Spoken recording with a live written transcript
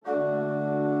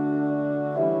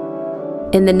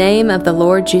In the name of the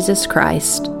Lord Jesus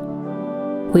Christ,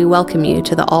 we welcome you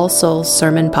to the All Souls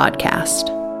Sermon Podcast.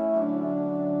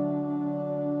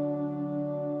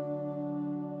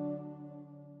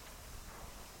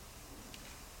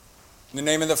 In the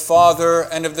name of the Father,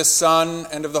 and of the Son,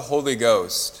 and of the Holy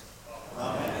Ghost.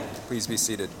 Amen. Please be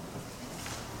seated.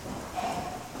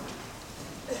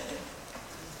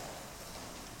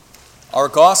 Our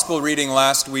gospel reading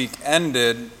last week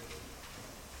ended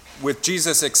with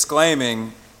Jesus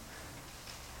exclaiming,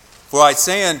 "For I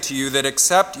say unto you that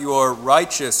except your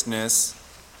righteousness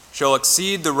shall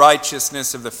exceed the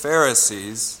righteousness of the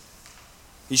Pharisees,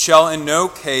 ye shall in no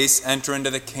case enter into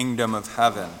the kingdom of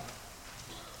heaven."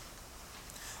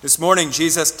 This morning,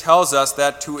 Jesus tells us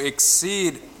that to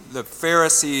exceed the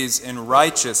Pharisees in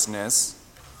righteousness,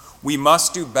 we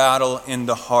must do battle in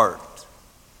the heart.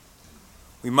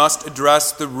 We must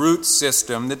address the root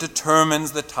system that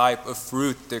determines the type of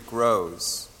fruit that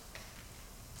grows.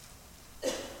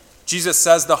 Jesus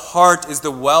says the heart is the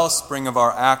wellspring of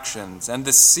our actions and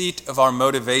the seat of our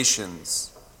motivations.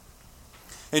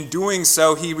 In doing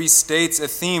so, he restates a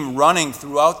theme running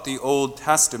throughout the Old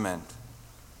Testament.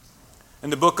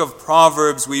 In the book of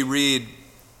Proverbs, we read,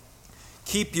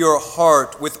 "Keep your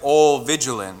heart with all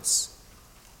vigilance,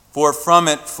 for from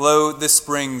it flow the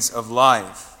springs of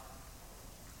life.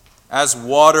 As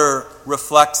water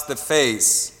reflects the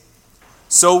face,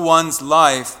 so one's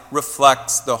life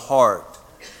reflects the heart."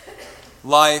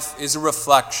 Life is a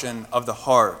reflection of the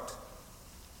heart.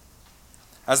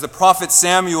 As the prophet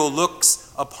Samuel looks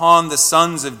upon the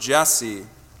sons of Jesse,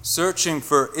 searching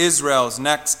for Israel's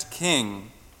next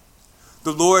king,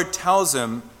 the Lord tells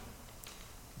him,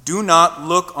 "Do not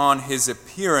look on his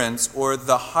appearance or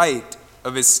the height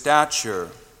of his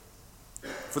stature.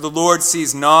 For the Lord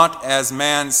sees not as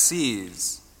man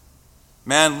sees.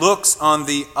 Man looks on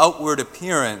the outward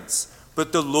appearance,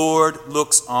 but the Lord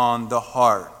looks on the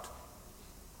heart."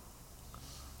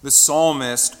 The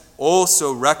psalmist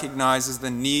also recognizes the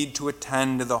need to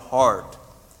attend to the heart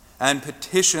and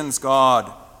petitions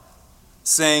God,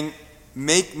 saying,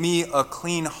 "Make me a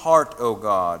clean heart, O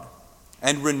God,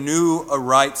 and renew a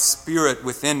right spirit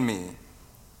within me.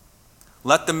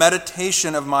 Let the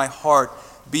meditation of my heart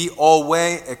be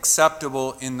always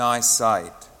acceptable in thy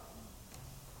sight."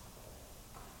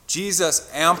 Jesus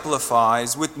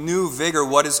amplifies with new vigor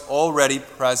what is already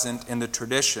present in the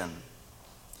tradition.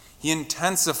 He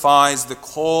intensifies the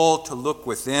call to look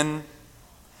within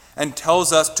and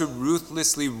tells us to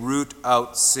ruthlessly root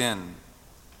out sin.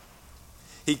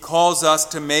 He calls us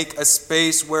to make a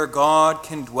space where God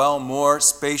can dwell more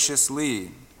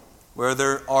spaciously, where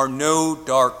there are no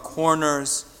dark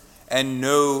corners and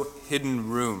no hidden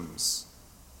rooms.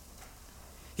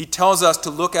 He tells us to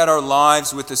look at our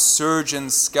lives with a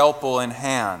surgeon's scalpel in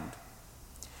hand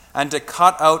and to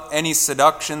cut out any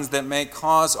seductions that may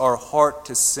cause our heart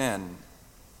to sin.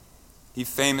 He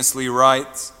famously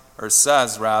writes, or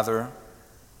says rather,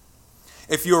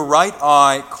 "If your right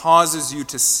eye causes you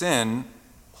to sin,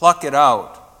 pluck it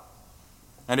out.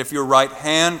 And if your right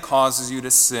hand causes you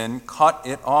to sin, cut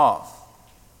it off.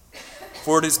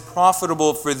 For it is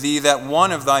profitable for thee that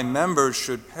one of thy members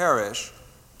should perish,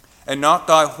 and not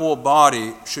thy whole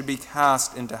body should be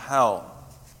cast into hell."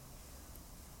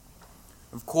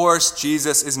 Of course,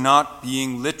 Jesus is not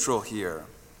being literal here.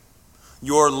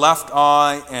 Your left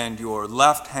eye and your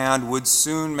left hand would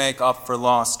soon make up for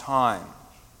lost time.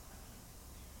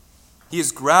 He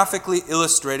is graphically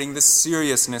illustrating the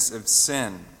seriousness of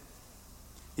sin.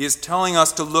 He is telling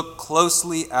us to look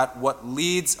closely at what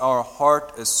leads our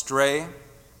heart astray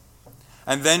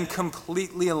and then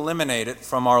completely eliminate it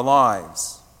from our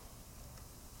lives.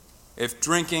 If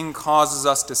drinking causes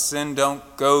us to sin,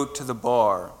 don't go to the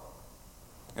bar.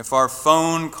 If our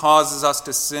phone causes us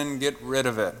to sin, get rid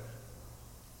of it.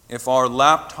 If our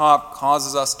laptop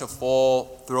causes us to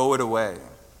fall, throw it away.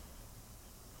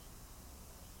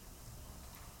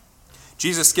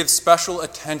 Jesus gives special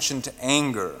attention to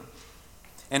anger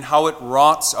and how it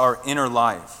rots our inner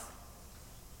life.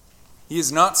 He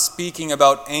is not speaking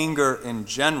about anger in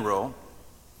general.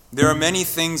 There are many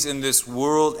things in this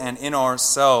world and in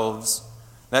ourselves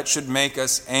that should make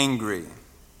us angry.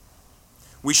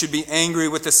 We should be angry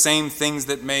with the same things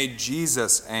that made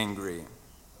Jesus angry: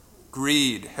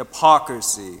 greed,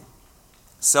 hypocrisy,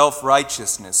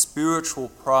 self-righteousness, spiritual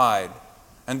pride,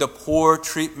 and the poor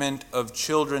treatment of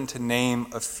children, to name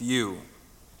a few.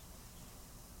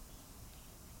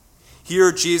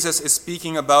 Here, Jesus is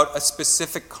speaking about a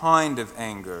specific kind of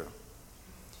anger.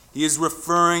 He is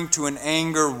referring to an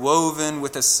anger woven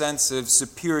with a sense of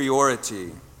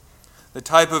superiority, The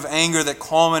type of anger that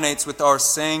culminates with our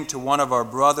saying to one of our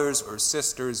brothers or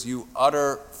sisters, "You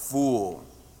utter fool."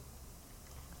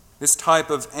 This type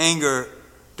of anger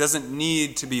doesn't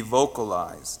need to be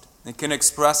vocalized. It can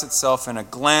express itself in a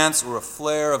glance or a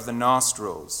flare of the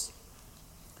nostrils.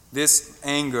 This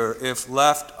anger, if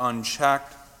left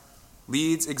unchecked,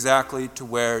 leads exactly to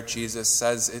where Jesus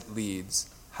says it leads: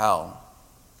 hell.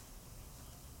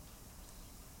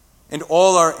 And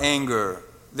all our anger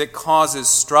that causes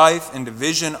strife and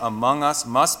division among us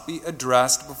must be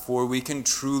addressed before we can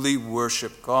truly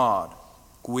worship God,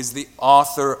 who is the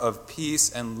author of peace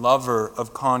and lover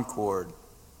of concord.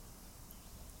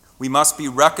 We must be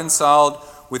reconciled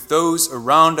with those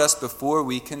around us before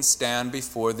we can stand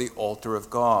before the altar of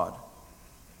God.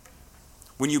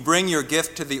 When you bring your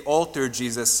gift to the altar,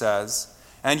 Jesus says,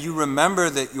 and you remember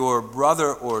that your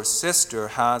brother or sister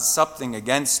has something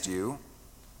against you,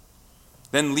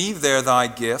 then leave there thy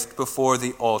gift before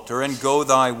the altar and go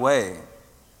thy way.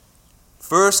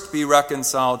 First be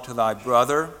reconciled to thy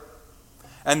brother,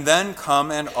 and then come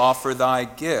and offer thy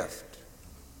gift.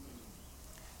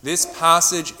 This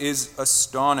passage is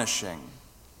astonishing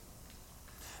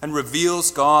and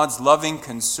reveals God's loving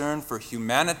concern for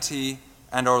humanity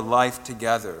and our life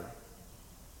together.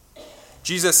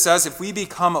 Jesus says if we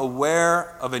become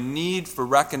aware of a need for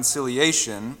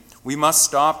reconciliation, we must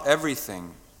stop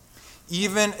everything,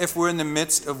 even if we're in the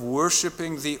midst of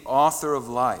worshiping the author of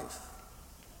life.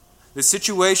 The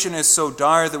situation is so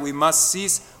dire that we must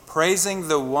cease praising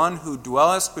the one who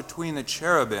dwelleth between the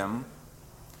cherubim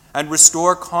and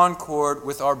restore concord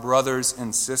with our brothers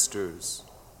and sisters.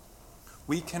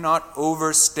 We cannot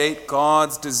overstate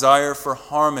God's desire for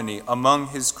harmony among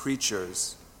his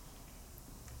creatures.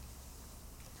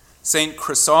 St.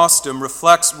 Chrysostom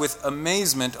reflects with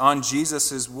amazement on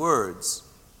Jesus' words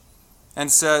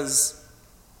and says,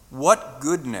 "What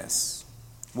goodness,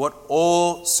 what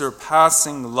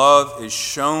all-surpassing love is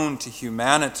shown to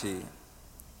humanity,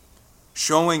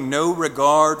 showing no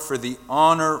regard for the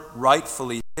honor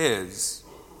rightfully his.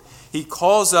 He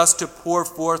calls us to pour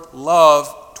forth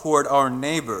love toward our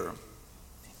neighbor,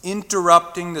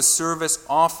 interrupting the service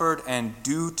offered and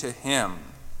due to him.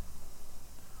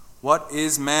 What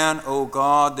is man, O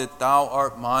God, that thou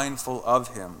art mindful of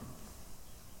him?"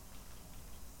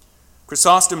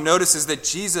 Chrysostom notices that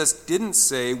Jesus didn't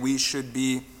say we should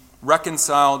be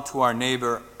reconciled to our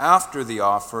neighbor after the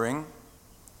offering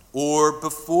or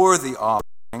before the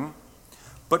offering,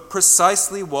 but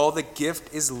precisely while the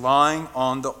gift is lying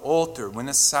on the altar, when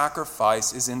the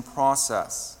sacrifice is in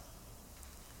process.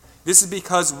 This is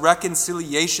because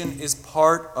reconciliation is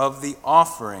part of the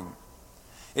offering.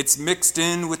 It's mixed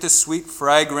in with the sweet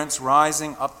fragrance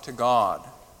rising up to God.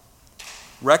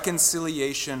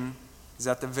 Reconciliation is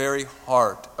at the very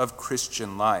heart of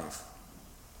Christian life.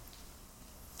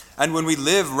 And when we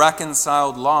live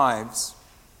reconciled lives,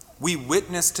 we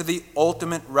witness to the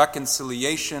ultimate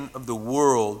reconciliation of the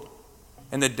world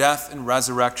in the death and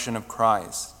resurrection of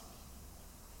Christ.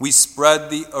 We spread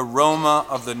the aroma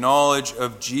of the knowledge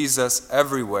of Jesus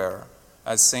everywhere,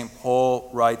 as St.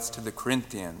 Paul writes to the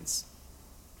Corinthians.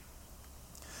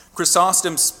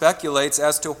 Chrysostom speculates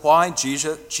as to why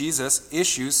Jesus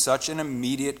issues such an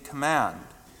immediate command,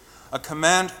 a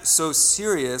command so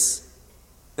serious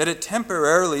that it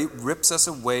temporarily rips us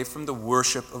away from the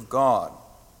worship of God.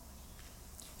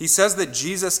 He says that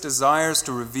Jesus desires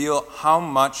to reveal how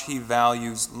much he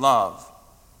values love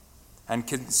and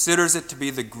considers it to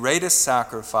be the greatest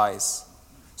sacrifice,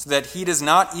 so that he does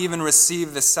not even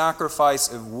receive the sacrifice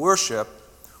of worship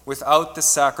without the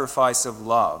sacrifice of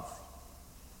love.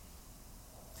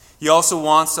 He also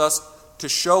wants us to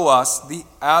show us the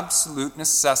absolute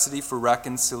necessity for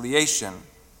reconciliation,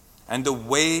 and the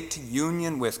way to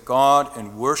union with God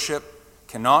and worship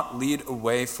cannot lead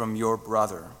away from your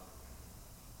brother.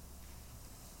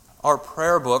 Our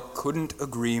prayer book couldn't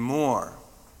agree more.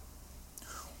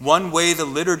 One way the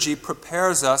liturgy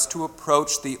prepares us to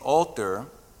approach the altar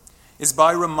is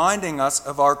by reminding us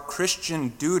of our Christian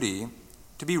duty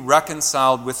to be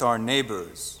reconciled with our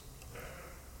neighbors.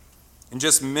 In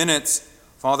just minutes,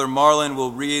 Father Marlin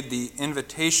will read the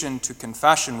invitation to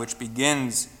confession, which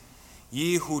begins,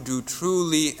 "Ye who do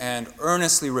truly and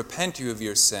earnestly repent you of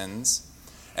your sins,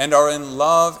 and are in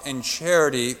love and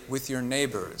charity with your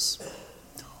neighbors."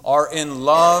 Are in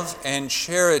love and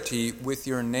charity with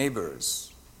your neighbors.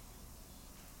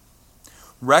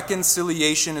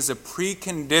 Reconciliation is a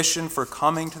precondition for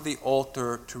coming to the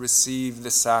altar to receive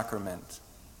the sacrament.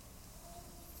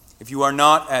 If you are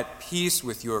not at peace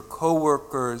with your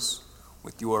co-workers,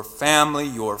 with your family,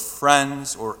 your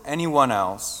friends, or anyone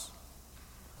else,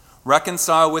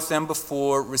 reconcile with them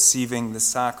before receiving the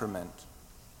sacrament.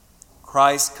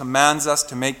 Christ commands us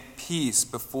to make peace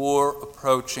before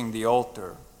approaching the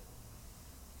altar.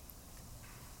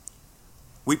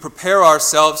 We prepare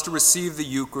ourselves to receive the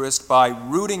Eucharist by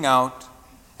rooting out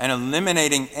and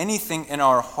eliminating anything in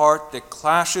our heart that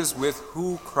clashes with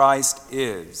who Christ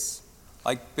is,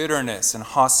 like bitterness and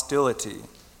hostility,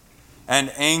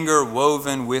 and anger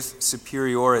woven with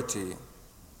superiority.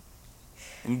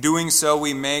 In doing so,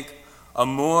 we make a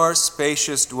more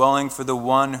spacious dwelling for the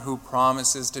one who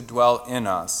promises to dwell in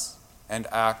us and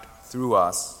act through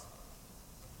us.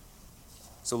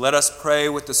 So let us pray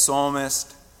with the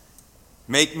psalmist,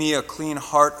 "Make me a clean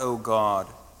heart, O God,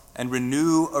 and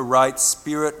renew a right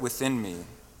spirit within me.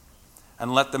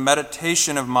 And let the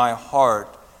meditation of my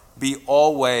heart be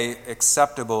always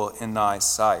acceptable in thy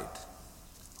sight."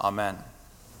 Amen.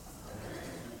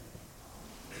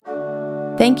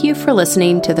 Thank you for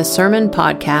listening to the sermon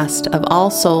podcast of All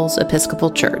Souls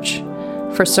Episcopal Church.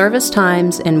 For service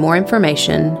times and more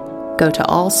information, go to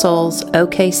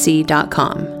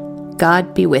allsoulsokc.com.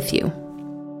 God be with you.